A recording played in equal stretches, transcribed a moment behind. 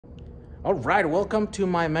All right, welcome to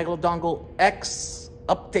my MegaLoDongleX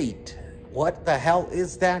update. What the hell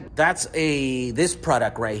is that? That's this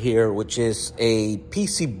product right here, which is a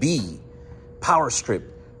PCB power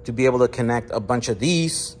strip to be able to connect a bunch of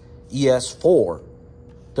these ES4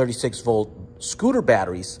 36 volt scooter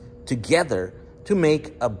batteries together to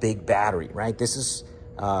make a big battery, right? This is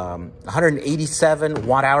 187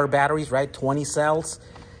 watt hour batteries, right? 20 cells.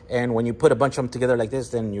 And when you put a bunch of them together like this,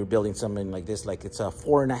 then you're building something like this, like it's a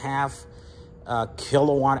 4.5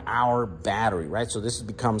 kilowatt hour battery, right? So this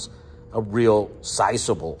becomes a real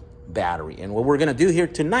sizable battery. And what we're gonna do here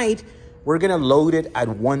tonight, we're gonna load it at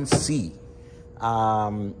 1C.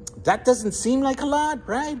 That doesn't seem like a lot,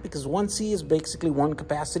 right? Because 1C is basically one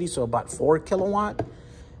capacity, so about 4 kilowatt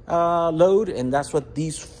load. And that's what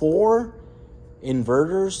these 4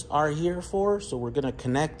 inverters are here for. So we're gonna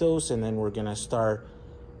connect those, and then we're gonna start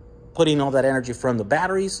putting all that energy from the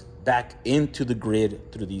batteries back into the grid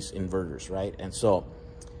through these inverters, right? And so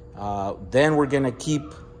then we're gonna keep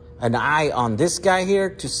an eye on this guy here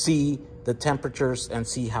to see the temperatures and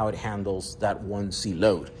see how it handles that 1C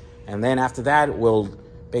load. And then after that, we'll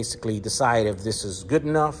basically decide if this is good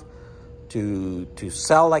enough to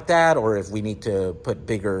sell like that, or if we need to put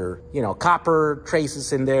bigger, copper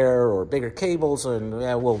traces in there or bigger cables, and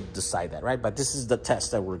we'll decide that, right? But this is the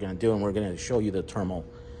test that we're gonna do, and we're gonna show you the thermal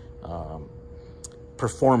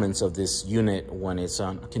performance of this unit when it's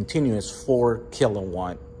on a continuous 4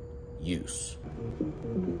 kilowatt use.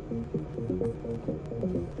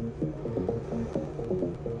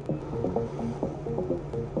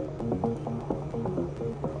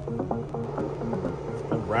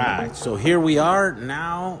 All right, so here we are.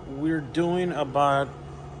 Now we're doing about,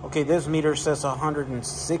 okay, this meter says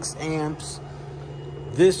 106 amps.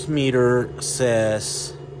 This meter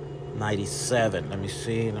says 97. Let me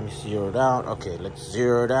see. Let me zero it out. Okay, let's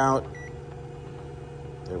zero it out.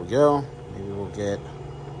 There we go. Maybe we'll get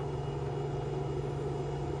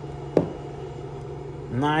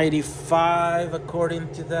 95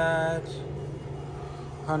 according to that.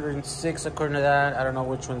 106 according to that. I don't know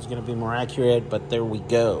which one's going to be more accurate, but there we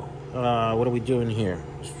go. What are we doing here?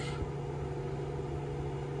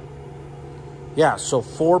 Yeah, so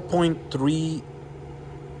 4.3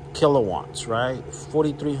 kilowatts, right?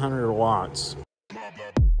 4,300 watts.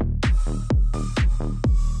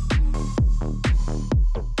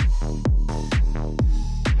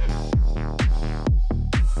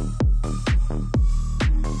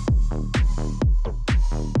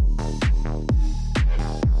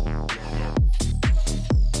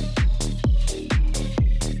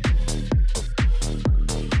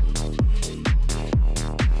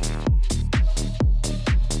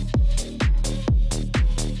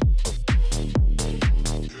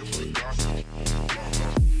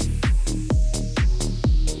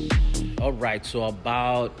 All right, so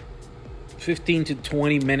about 15 to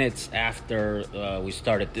 20 minutes after we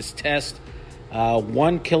started this test,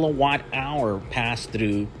 1 kilowatt hour passed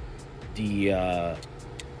through the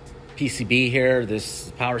PCB here,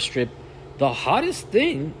 this power strip. The hottest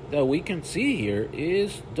thing that we can see here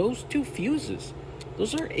is those 2 fuses.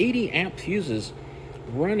 Those are 80 amp fuses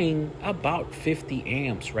running about 50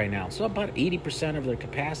 amps right now. So about 80% of their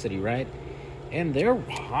capacity, right? And they're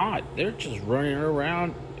hot. They're just running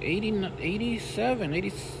around 87,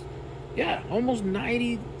 80, yeah, almost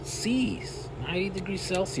 90 C's, 90 degrees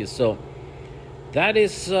Celsius. So that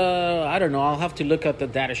is, I don't know. I'll have to look at the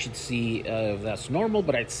data sheet, see if that's normal,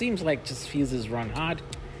 but it seems like just fuses run hot.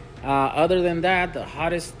 Other than that, the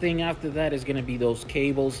hottest thing after that is going to be those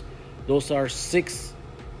cables. Those are 6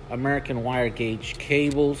 American wire gauge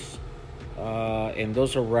cables, and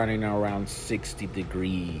those are running around 60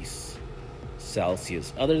 degrees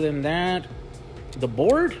Celsius. Other than that, the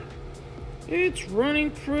board, it's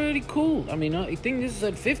running pretty cool. I mean, I think this is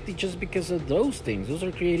at 50 just because of those things. Those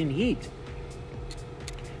are creating heat.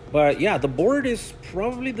 But yeah, the board is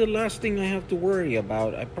probably the last thing I have to worry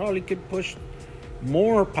about. I probably could push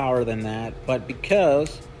more power than that, but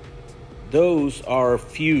because those are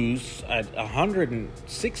fused at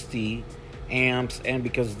 160 amps, and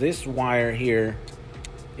because this wire here,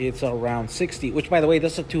 it's around 60, which by the way,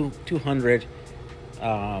 that's a 200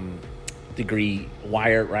 degree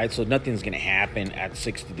wire, right? So nothing's gonna happen at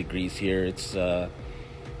 60 degrees here. It's there's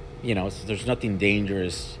nothing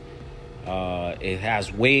dangerous. It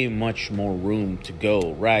has way much more room to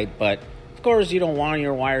go, right? But of course you don't want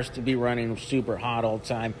your wires to be running super hot all the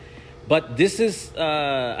time. But this is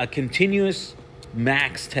a continuous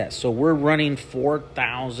max test, so we're running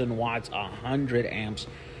 4,000 watts, 100 amps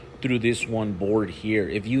through this one board here.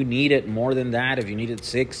 If you need it more than that, if you need it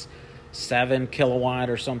 6 7 kilowatt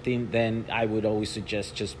or something, then I would always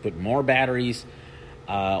suggest just put more batteries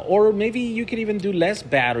Or maybe you could even do less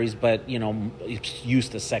batteries, but, you know, use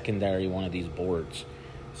the secondary one of these boards.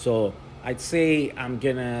 So I'd say I'm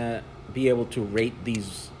gonna be able to rate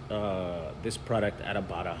these this product at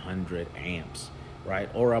about 100 amps, right?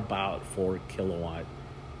 Or about 4 kilowatt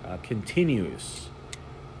continuous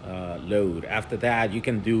load. After that, you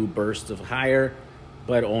can do bursts of higher,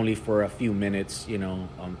 but only for a few minutes, you know,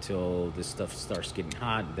 until this stuff starts getting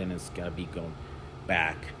hot. Then it's gotta be going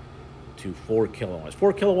back to 4 kilowatts.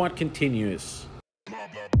 4 kilowatt continuous.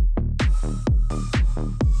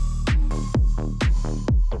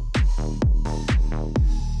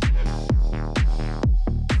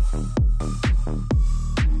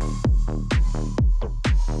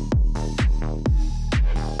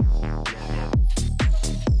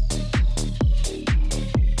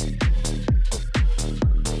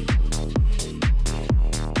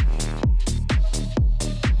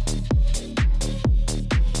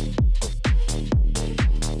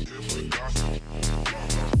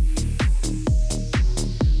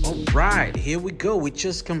 Right, here we go. We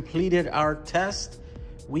just completed our test.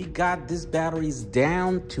 We got these batteries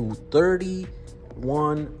down to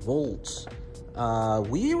 31 volts.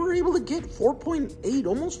 We were able to get 4.8,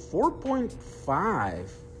 almost 4.5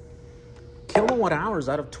 kilowatt hours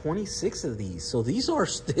out of 26 of these. So these are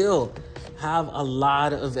still have a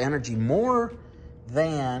lot of energy, more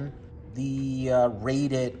than the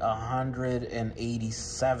rated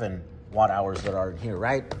 187 watt hours that are in here,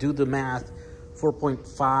 right? Do the math.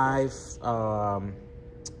 4.5,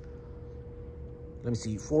 let me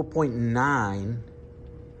see, 4.9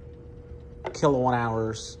 kilowatt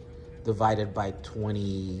hours divided by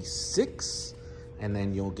 26, and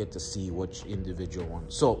then you'll get to see which individual one.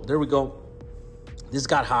 So there we go. This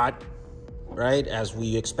got hot, right, as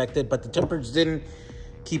we expected, but the temperatures didn't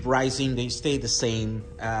keep rising. They stayed the same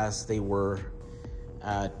as they were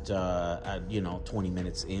at you know, 20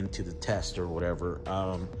 minutes into the test or whatever.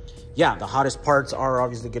 Yeah, the hottest parts are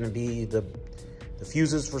obviously going to be the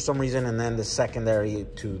fuses for some reason, and then the secondary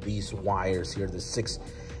to these wires here, the 6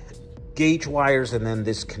 gauge wires, and then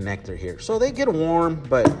this connector here. So they get warm,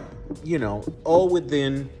 but, you know, all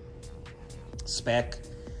within spec.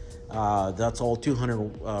 That's all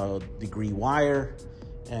 200 degree wire,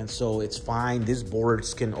 and so it's fine. These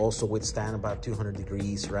boards can also withstand about 200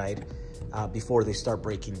 degrees, right, before they start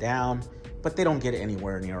breaking down. But they don't get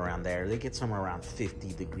anywhere near around there. They get somewhere around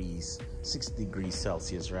 50 degrees, 60 degrees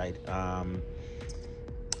Celsius, right?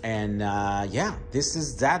 Yeah, this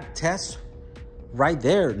is that test right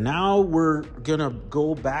there. Now we're gonna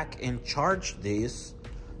go back and charge this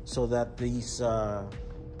so that these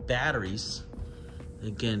batteries,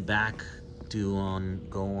 again, back to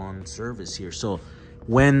go on service here. So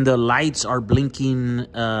when the lights are blinking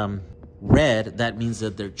red, that means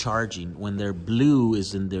that they're charging. When they're blue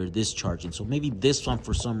is in they're discharging. So maybe this one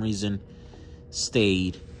for some reason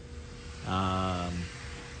stayed.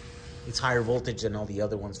 It's higher voltage than all the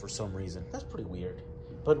other ones for some reason. That's pretty weird.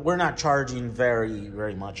 But we're not charging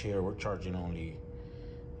very much here. We're charging only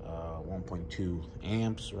 1.2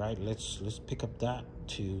 amps, right? Let's pick up that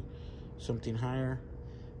to something higher.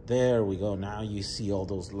 There we go. Now you see all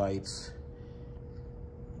those lights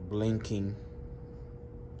blinking.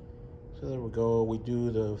 So there we go. We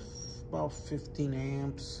do the about 15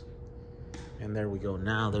 amps, and there we go.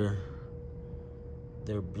 Now they're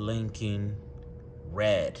blinking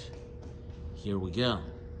red. Here we go.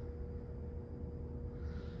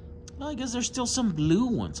 Well, I guess there's still some blue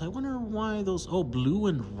ones. I wonder why those, oh, blue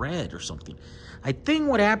and red or something. I think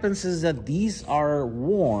what happens is that these are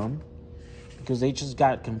warm because they just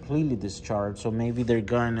got completely discharged. So maybe they're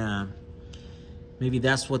gonna, maybe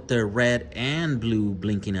that's what they're red and blue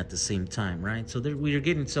blinking at the same time, right? So we're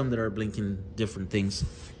getting some that are blinking different things.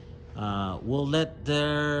 We'll let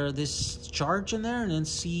this charge in there and then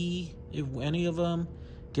see if any of them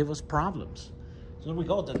give us problems. So there we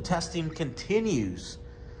go. The testing continues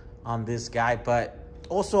on this guy. But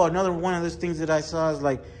also another one of those things that I saw is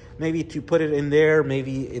like maybe to put it in there,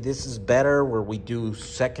 maybe this is better where we do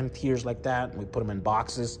second tiers like that. We put them in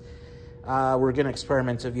boxes. We're going to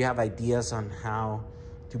experiment. So if you have ideas on how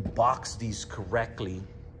to box these correctly,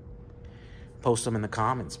 post them in the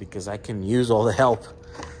comments because I can use all the help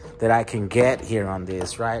that I can get here on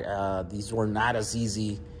this, right? These were not as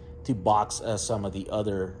easy to box as some of the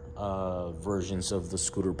other versions of the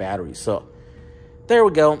scooter batteries. So there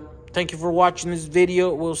we go. Thank you for watching this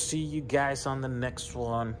video. We'll see you guys on the next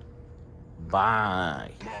one.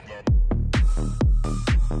 Bye.